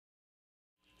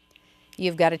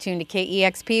You've got to tune to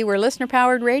KEXP. We're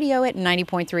listener-powered radio at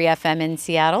 90.3 FM in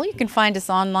Seattle. You can find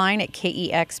us online at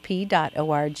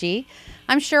KEXP.org.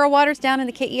 I'm Cheryl Waters down in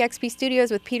the KEXP studios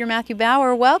with Peter Matthew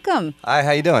Bauer. Welcome. Hi,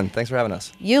 how you doing? Thanks for having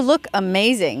us. You look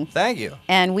amazing. Thank you.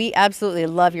 And we absolutely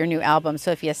love your new album.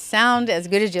 So if you sound as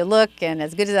good as you look and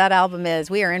as good as that album is,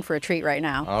 we are in for a treat right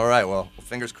now. All right, well,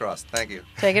 fingers crossed. Thank you.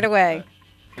 Take it away.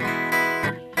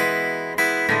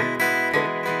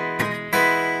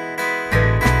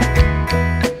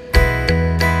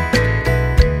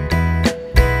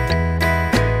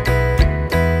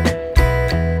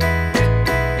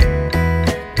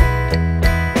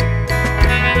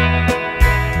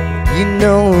 You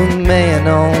know a man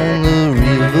on the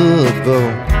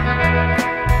riverboat.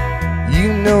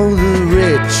 You know the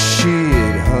red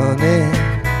shit, honey.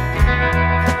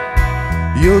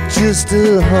 You're just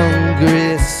a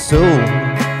hungry soul.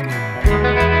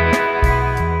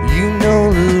 You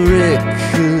know the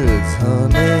records,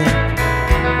 honey.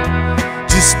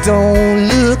 Just don't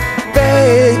look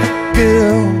back,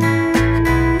 girl.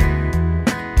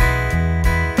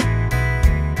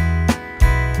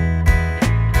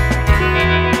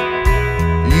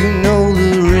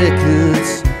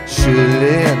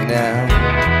 Surely now,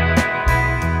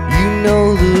 you know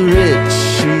the red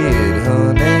shit,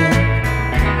 honey.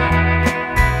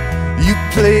 You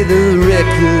play the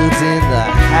records in the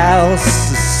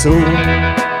house of soul.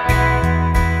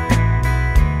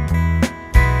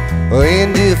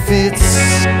 And if it's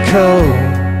cold,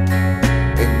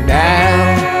 and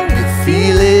now you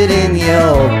feel it in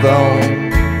your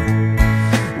bones,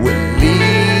 well,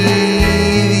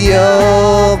 leave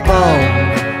your bones.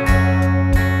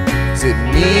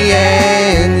 Me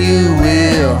and you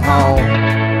will haunt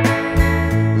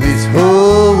this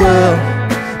whole world.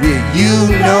 Yeah, you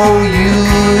know you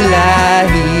lie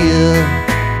here.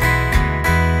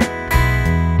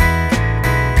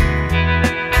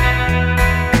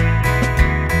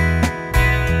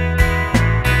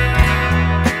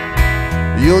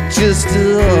 You're just a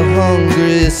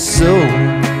hungry soul.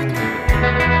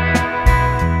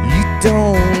 You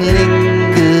don't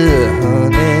linger,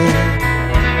 honey.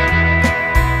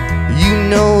 You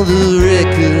know the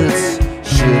records,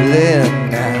 surely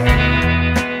now.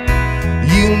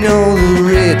 You know the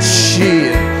red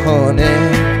shit, honey.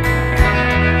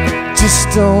 Just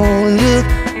don't look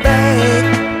back,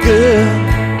 girl.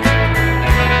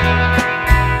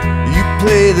 You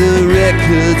play the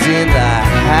records in the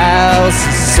house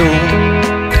of soul.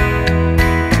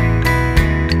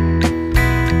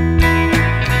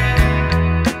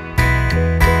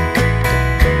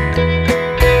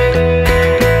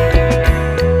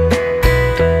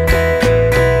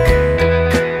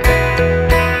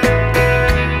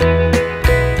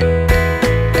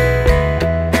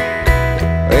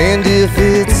 If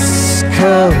it's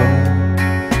cold,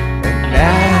 and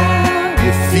now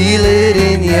you feel it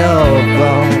in your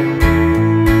bones,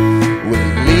 well,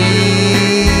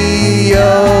 leave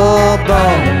your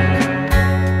bones.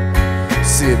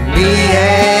 See, me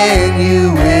and you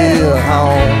will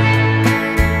haunt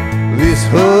this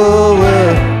whole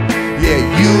world. Yeah,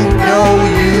 you know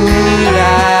you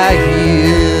lie here.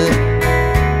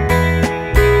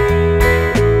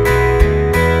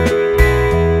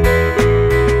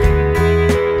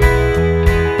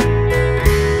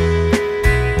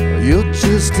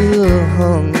 Just a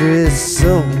hungry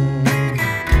soul.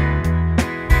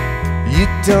 You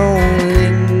don't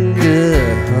linger,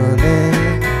 honey.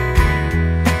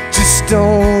 Just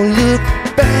don't look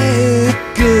back,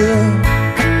 girl.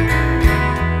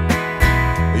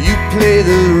 You play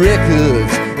the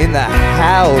records in the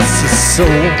house of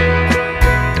soul.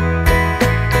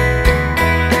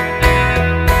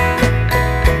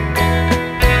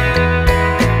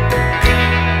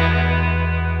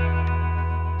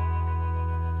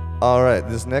 All right,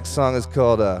 this next song is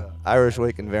called Irish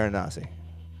Wake in Varnasi.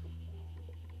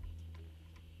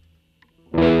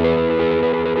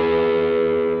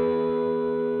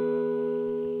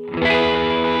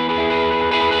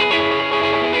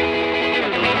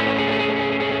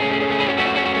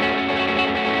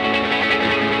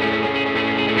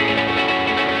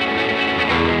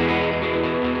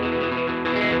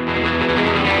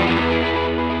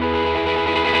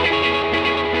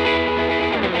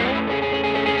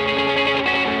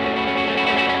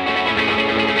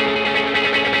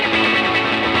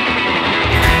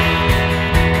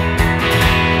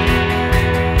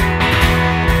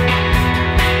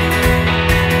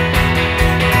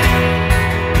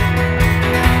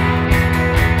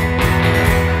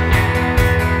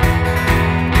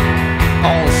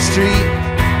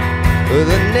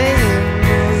 The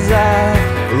names I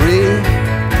read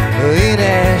in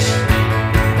ash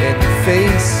and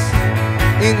face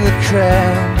in the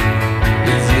crowd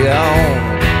is young,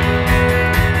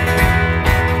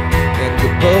 and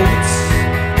the boats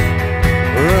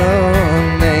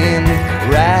run and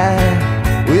ride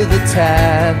with the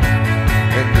tide,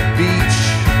 and the beach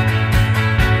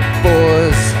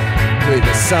boys play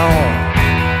the song.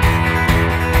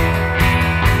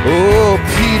 Oh,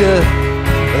 Peter,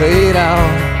 it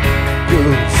all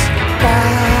goes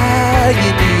by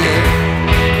in the end.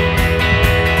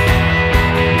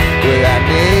 Well, I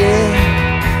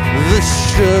never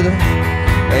struggle,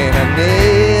 and I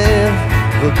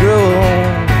never grow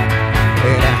old,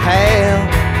 and I have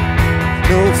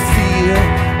no fear,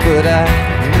 but I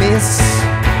miss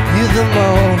you the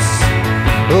most.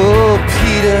 Oh,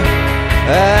 Peter,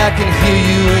 I can hear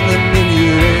you in the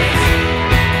minuet.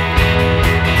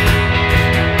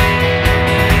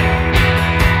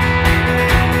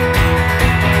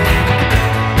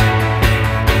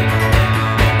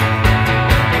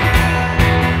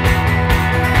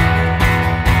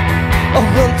 I'll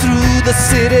run through the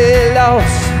city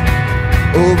lost,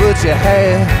 oh, but you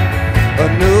had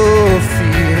no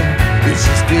fear, it's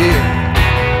just dead.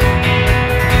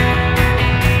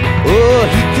 Oh,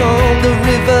 here come the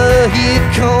river, here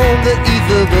come the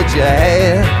ether, but you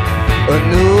had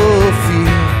no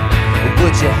fear,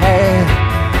 but you had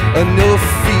no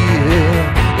fear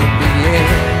in the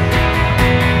end.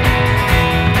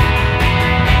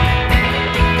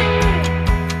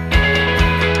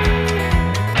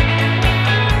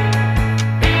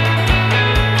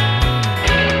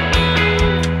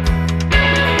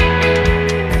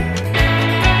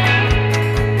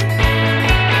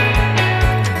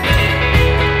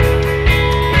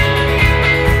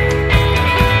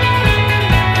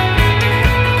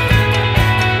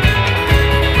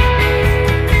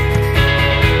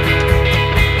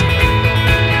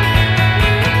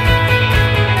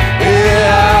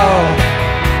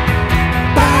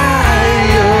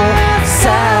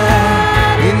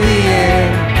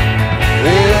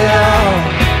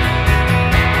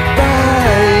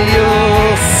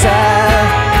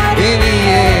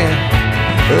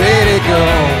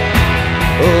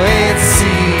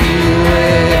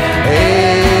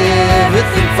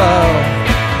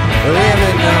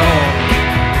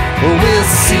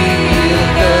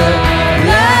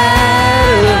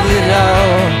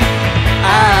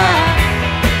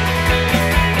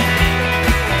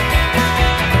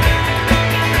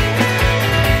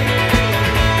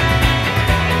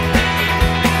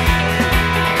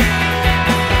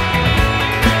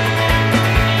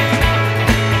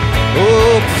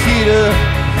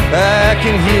 I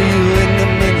can hear you in the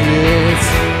minuets.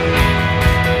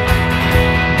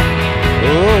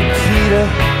 Oh, Peter,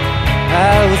 I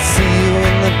will see you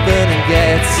in the burning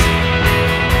gates.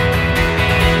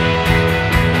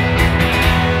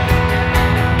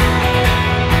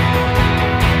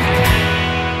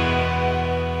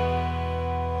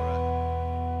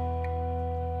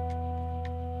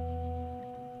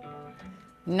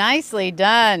 Nicely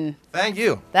done. Thank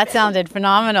you. That sounded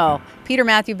phenomenal. Peter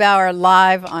Matthew Bauer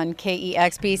live on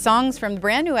KEXP. Songs from the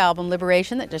brand new album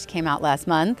Liberation that just came out last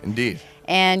month. Indeed.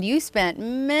 And you spent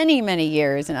many, many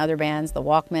years in other bands, the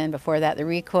Walkmen, before that, the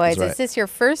Recoys. Right. Is this your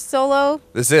first solo?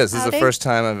 This is the outing? first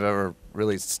time I've ever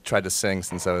really tried to sing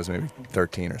since I was maybe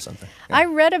 13 or something. Yeah. I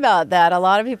read about that. A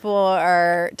lot of people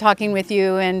are talking with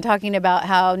you and talking about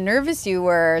how nervous you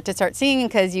were to start singing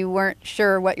because you weren't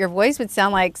sure what your voice would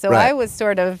sound like. So Right. I was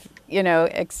sort of,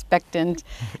 expectant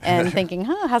and thinking,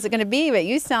 how's it going to be? But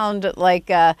you sound like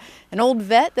an old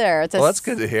vet there. Well, that's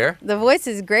good to hear. The voice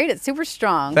is great. It's super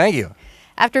strong. Thank you.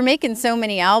 After making so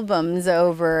many albums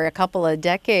over a couple of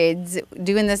decades,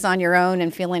 doing this on your own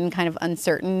and feeling kind of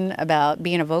uncertain about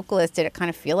being a vocalist, did it kind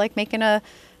of feel like making a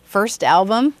first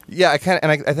album? Yeah, I think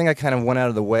I kind of went out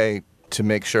of the way to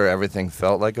make sure everything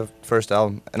felt like a first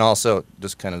album, and also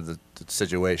just kind of the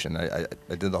situation. I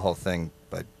did the whole thing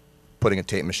by putting a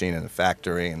tape machine in a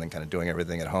factory and then kind of doing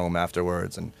everything at home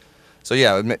afterwards, and so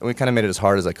yeah, we kind of made it as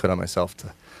hard as I could on myself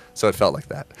so it felt like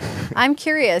that. I'm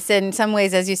curious. In some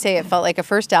ways, as you say, it felt like a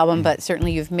first album, but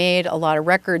certainly you've made a lot of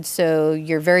records, so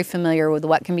you're very familiar with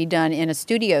what can be done in a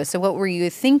studio. So what were you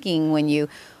thinking when you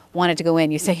wanted to go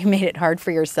in? You say you made it hard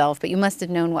for yourself, but you must have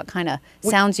known what kind of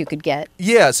sounds you could get.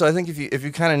 Yeah, so I think if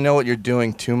you kind of know what you're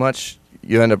doing too much,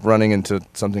 you end up running into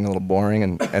something a little boring,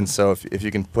 and so if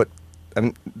you can put,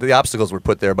 the obstacles were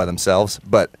put there by themselves,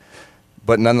 but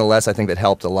nonetheless, I think that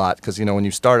helped a lot, because when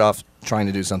you start off trying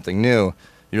to do something new,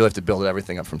 you really have to build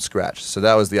everything up from scratch. So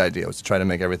that was the idea, was to try to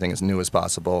make everything as new as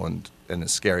possible and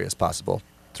as scary as possible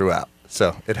throughout.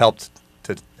 So it helped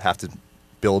to have to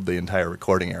build the entire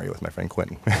recording area with my friend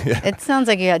Quentin. It sounds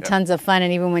like you had tons of fun,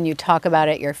 and even when you talk about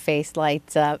it, your face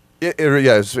lights up. It really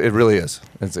is.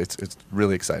 It's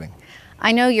really exciting.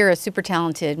 I know you're a super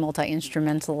talented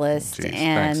multi-instrumentalist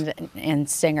Jeez, and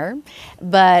singer,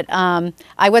 but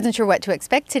I wasn't sure what to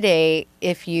expect today,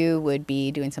 if you would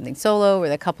be doing something solo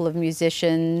with a couple of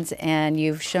musicians, and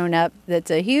you've shown up.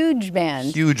 That's a huge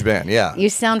band. Huge band, yeah. You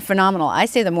sound phenomenal. I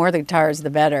say the more the guitars,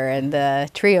 the better, and the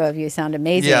trio of you sound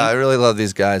amazing. Yeah, I really love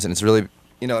these guys, and it's really,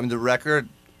 the record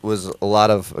was a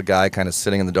lot of a guy kind of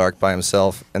sitting in the dark by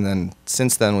himself, and then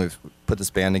since then we've put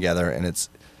this band together, and it's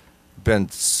been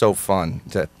so fun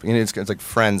to, it's like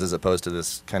friends as opposed to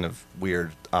this kind of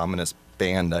weird ominous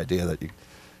band idea that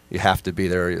you have to be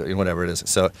there, whatever it is.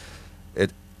 So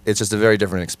it's just a very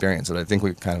different experience, and I think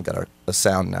we've kind of got a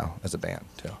sound now as a band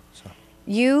too. So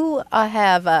you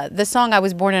have the song "I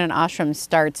Was Born in an Ashram"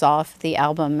 starts off the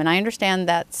album, and I understand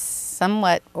that's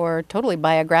somewhat or totally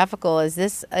biographical. Is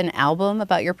this an album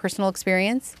about your personal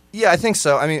experience? Yeah, I think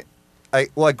so. I mean, I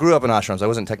grew up in ashrams. I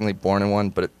wasn't technically born in one,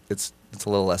 but it's a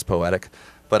little less poetic.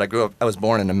 But I was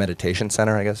born in a meditation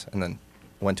center, I guess, and then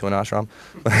went to an ashram.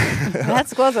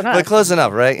 That's close enough. But close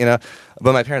enough, right?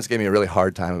 But my parents gave me a really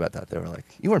hard time about that. They were like,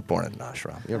 "You weren't born in an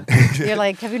ashram." You're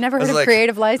like, have you never heard of like,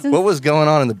 creative license? What was going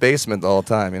on in the basement the whole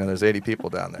time? There's 80 people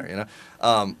down there.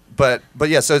 But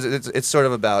yeah, so it's sort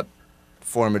of about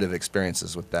formative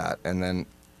experiences with that, and then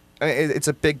it's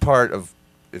a big part of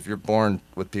if you're born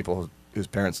with people whose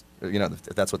parents, if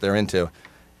that's what they're into,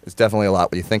 it's definitely a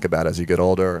lot what you think about as you get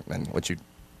older and what you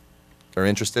are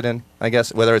interested in, I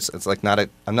guess. Whether it's like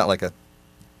I'm not like a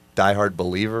diehard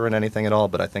believer in anything at all,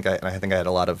 but I think I had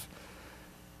a lot of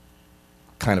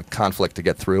kind of conflict to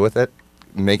get through with it,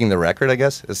 making the record, I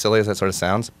guess, as silly as that sort of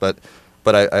sounds. But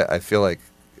I feel like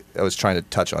I was trying to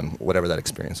touch on whatever that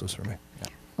experience was for me. Yeah.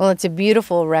 Well, it's a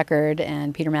beautiful record,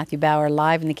 and Peter Matthew Bauer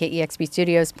live in the KEXP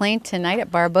studios playing tonight at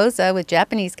Barboza with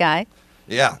Japanese Guy.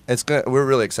 Yeah, it's good. We're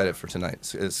really excited for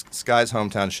tonight. It's Sky's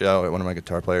hometown show. One of my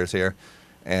guitar players here,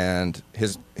 and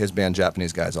his band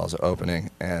Japanese Guy is also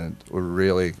opening, and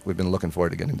we've been looking forward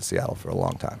to getting to Seattle for a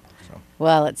long time. So.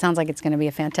 Well, it sounds like it's going to be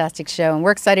a fantastic show, and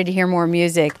we're excited to hear more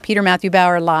music. Peter Matthew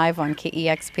Bauer live on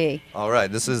KEXP. All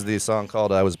right, this is the song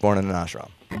called "I Was Born in an Ashram."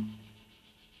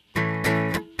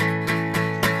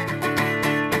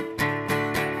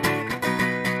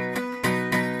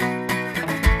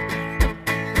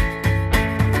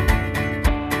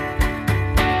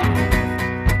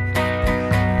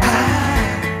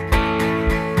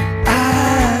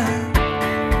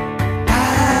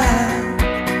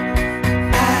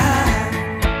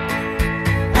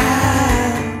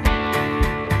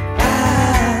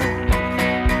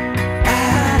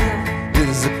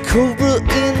 Cobra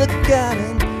in the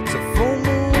garden, it's a full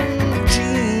moon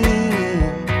dream.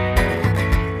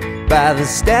 By the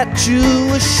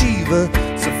statue of Shiva,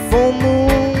 it's a full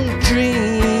moon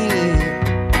dream.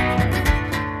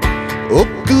 Oh,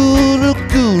 Guru,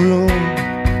 Guru,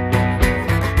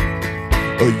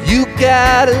 oh, you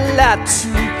got a lot to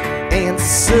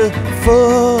answer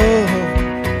for.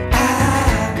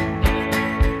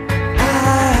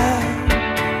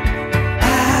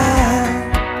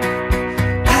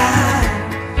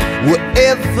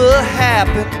 Whatever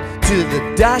happened to the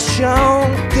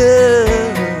Dachshund girl?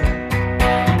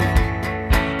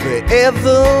 They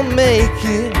ever make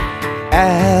it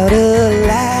out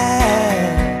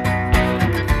alive?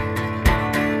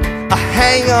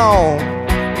 Hang on.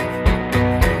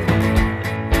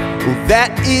 Well,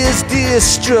 that is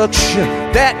destruction.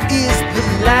 That is the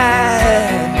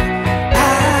lie.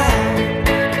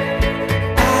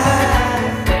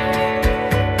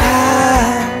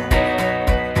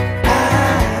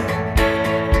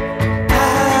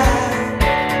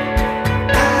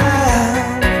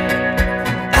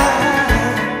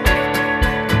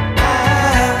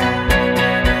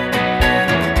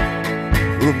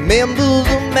 Remember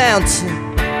the mountain,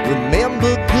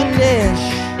 remember Ganesh.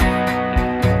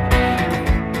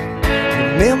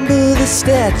 Remember the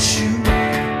statue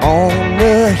on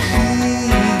the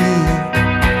hill.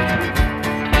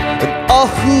 And all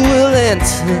who will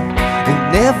enter will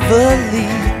never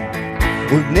leave,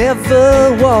 will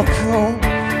never walk home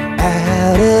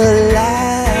out alive.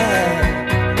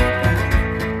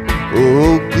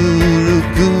 Oh, Guru,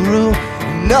 Guru,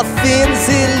 nothing's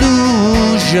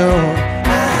illusion.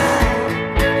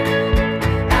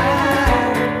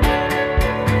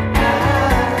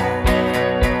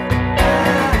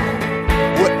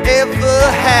 Whatever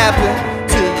happened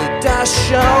to the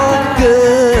Dachshund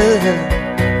girl?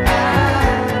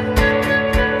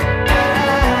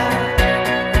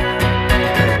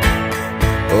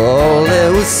 All that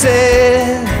was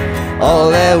said,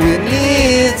 All that we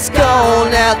need's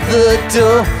gone out the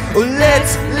door. Oh,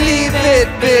 let's leave it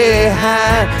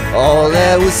behind. All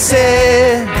that was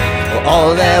said,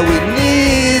 all that we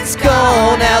need's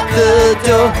gone out the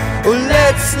door. Oh,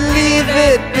 let's leave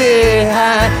it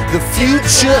behind. The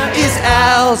future is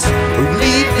ours. Oh,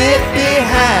 leave it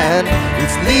behind.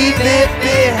 Let's leave it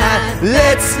behind.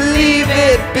 Let's leave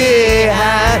it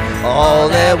behind. All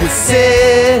that was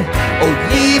said. Oh,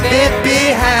 leave it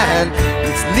behind.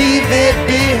 Let's leave it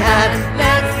behind.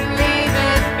 Let's leave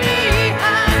it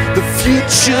behind. The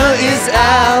future is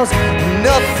ours.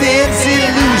 Nothing's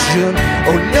illusion.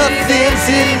 Oh, nothing's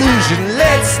illusion.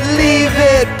 Let's leave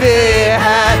it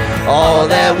behind. All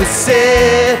that was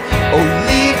said. Oh,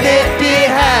 leave it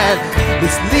behind.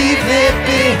 Let's leave it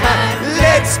behind.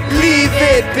 Let's leave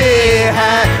it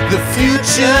behind. The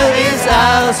future is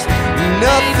ours.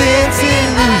 Nothing's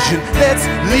illusion. Let's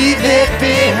leave it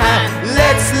behind.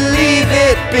 Let's leave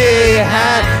it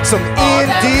behind. Some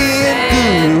Indian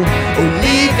guru. Oh,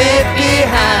 leave it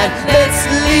behind. Let's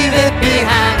leave it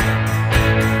behind.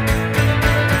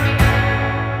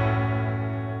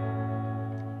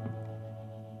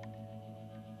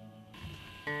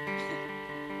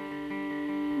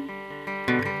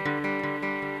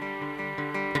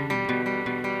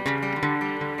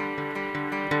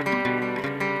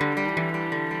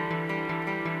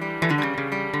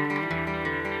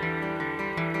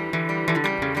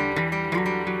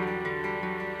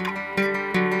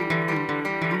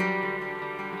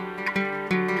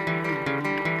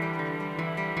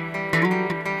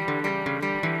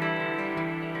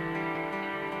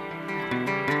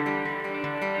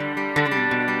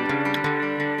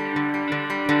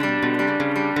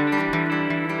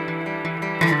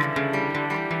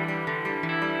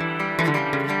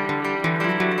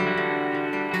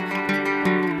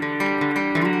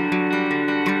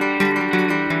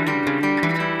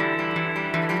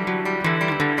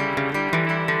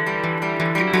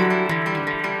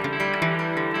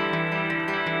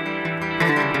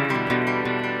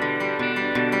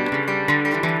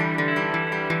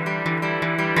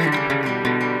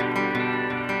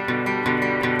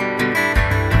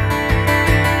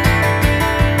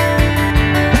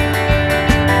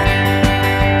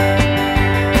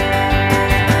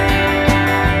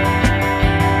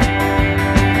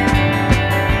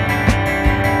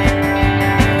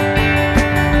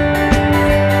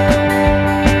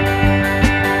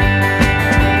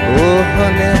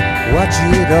 Watch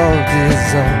it all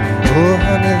dissolve. Oh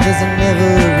honey, there's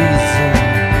never a reason.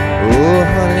 Oh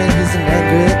honey, he's an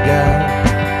angry guy.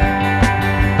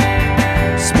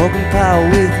 Smoking power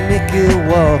with Mickey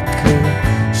Walker,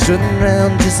 strutting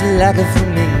around just like a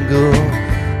flamingo.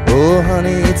 Oh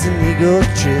honey, it's an ego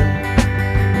trip.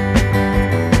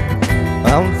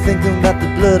 I'm thinking about the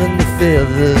blood and the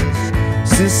feathers,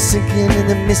 still sinking in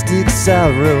the mystic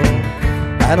sorrow.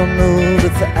 I don't know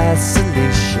if the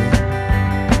isolation.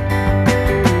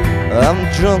 I'm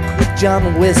drunk with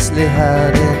John Wesley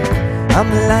hiding. I'm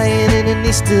lying in an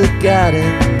Easter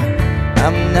garden.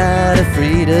 I'm not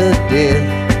afraid of death.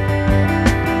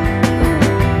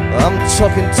 I'm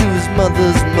talking to his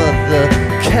mother's mother.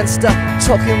 Can't stop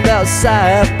talking about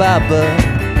Sai Baba.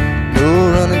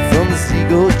 No running from this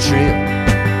ego trip.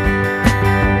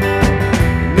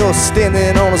 No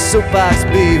standing on a soapbox,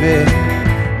 baby.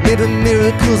 Maybe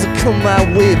miracles will come my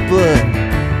way, but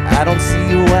I don't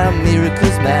see why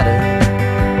miracles matter.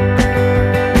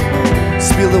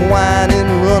 Spill the wine and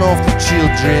run off the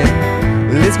children.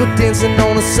 Let's go dancing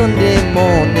on a Sunday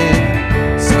morning.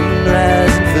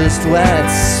 Sunrise and first white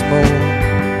smoke.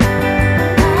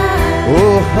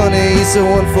 Oh honey, he's so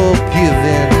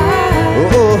unforgiving.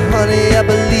 Oh honey, I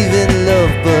believe in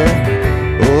love, but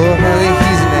oh honey,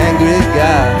 he's an angry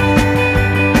guy.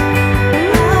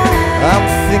 I'm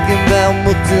thinking about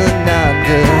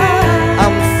Mutananda.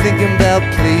 I'm thinking about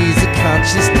plays of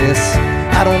consciousness.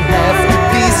 I don't have to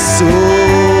be so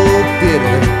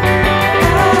bitter.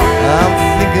 I'm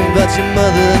thinking about your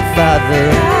mother and father.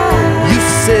 You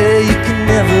say you can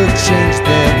never change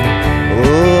them.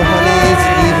 Oh honey, it's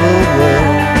an evil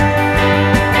world.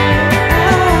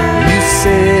 You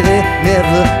say they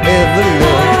never ever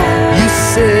love. You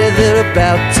say they're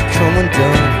about to come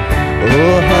undone.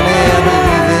 Oh honey, I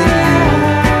believe in you.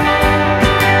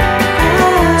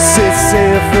 Set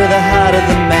sail for the heart of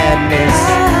the madness.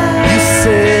 You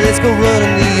say let's go run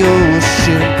in the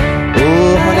ocean.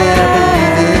 Oh honey, I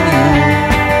believe in you.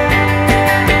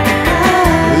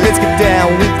 Let's get down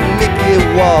with Mickey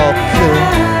Walker.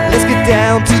 Let's get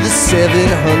down to the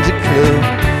 700 Club.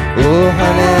 Oh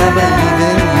honey, I believe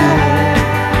in you.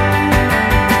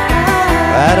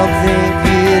 I don't think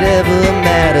it ever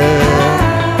mattered.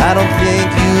 I don't think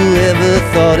you ever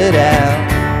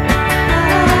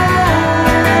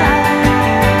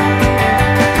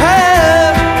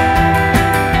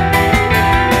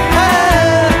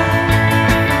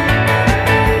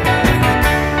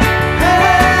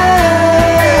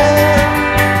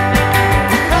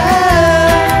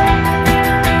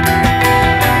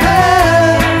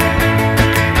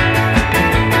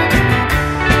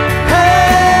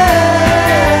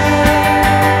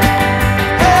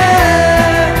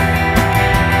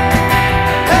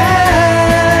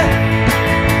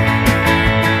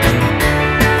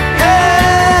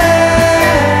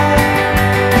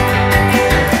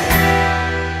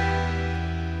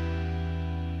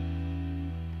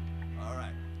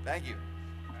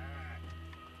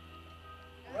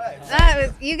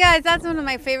You guys, that's one of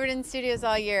my favorite in studios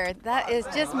all year. That is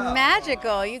just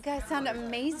magical. You guys sound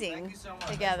amazing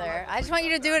together. I just want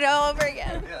you to do it all over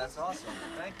again. Yeah, that's awesome.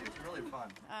 Thank you. It's really fun.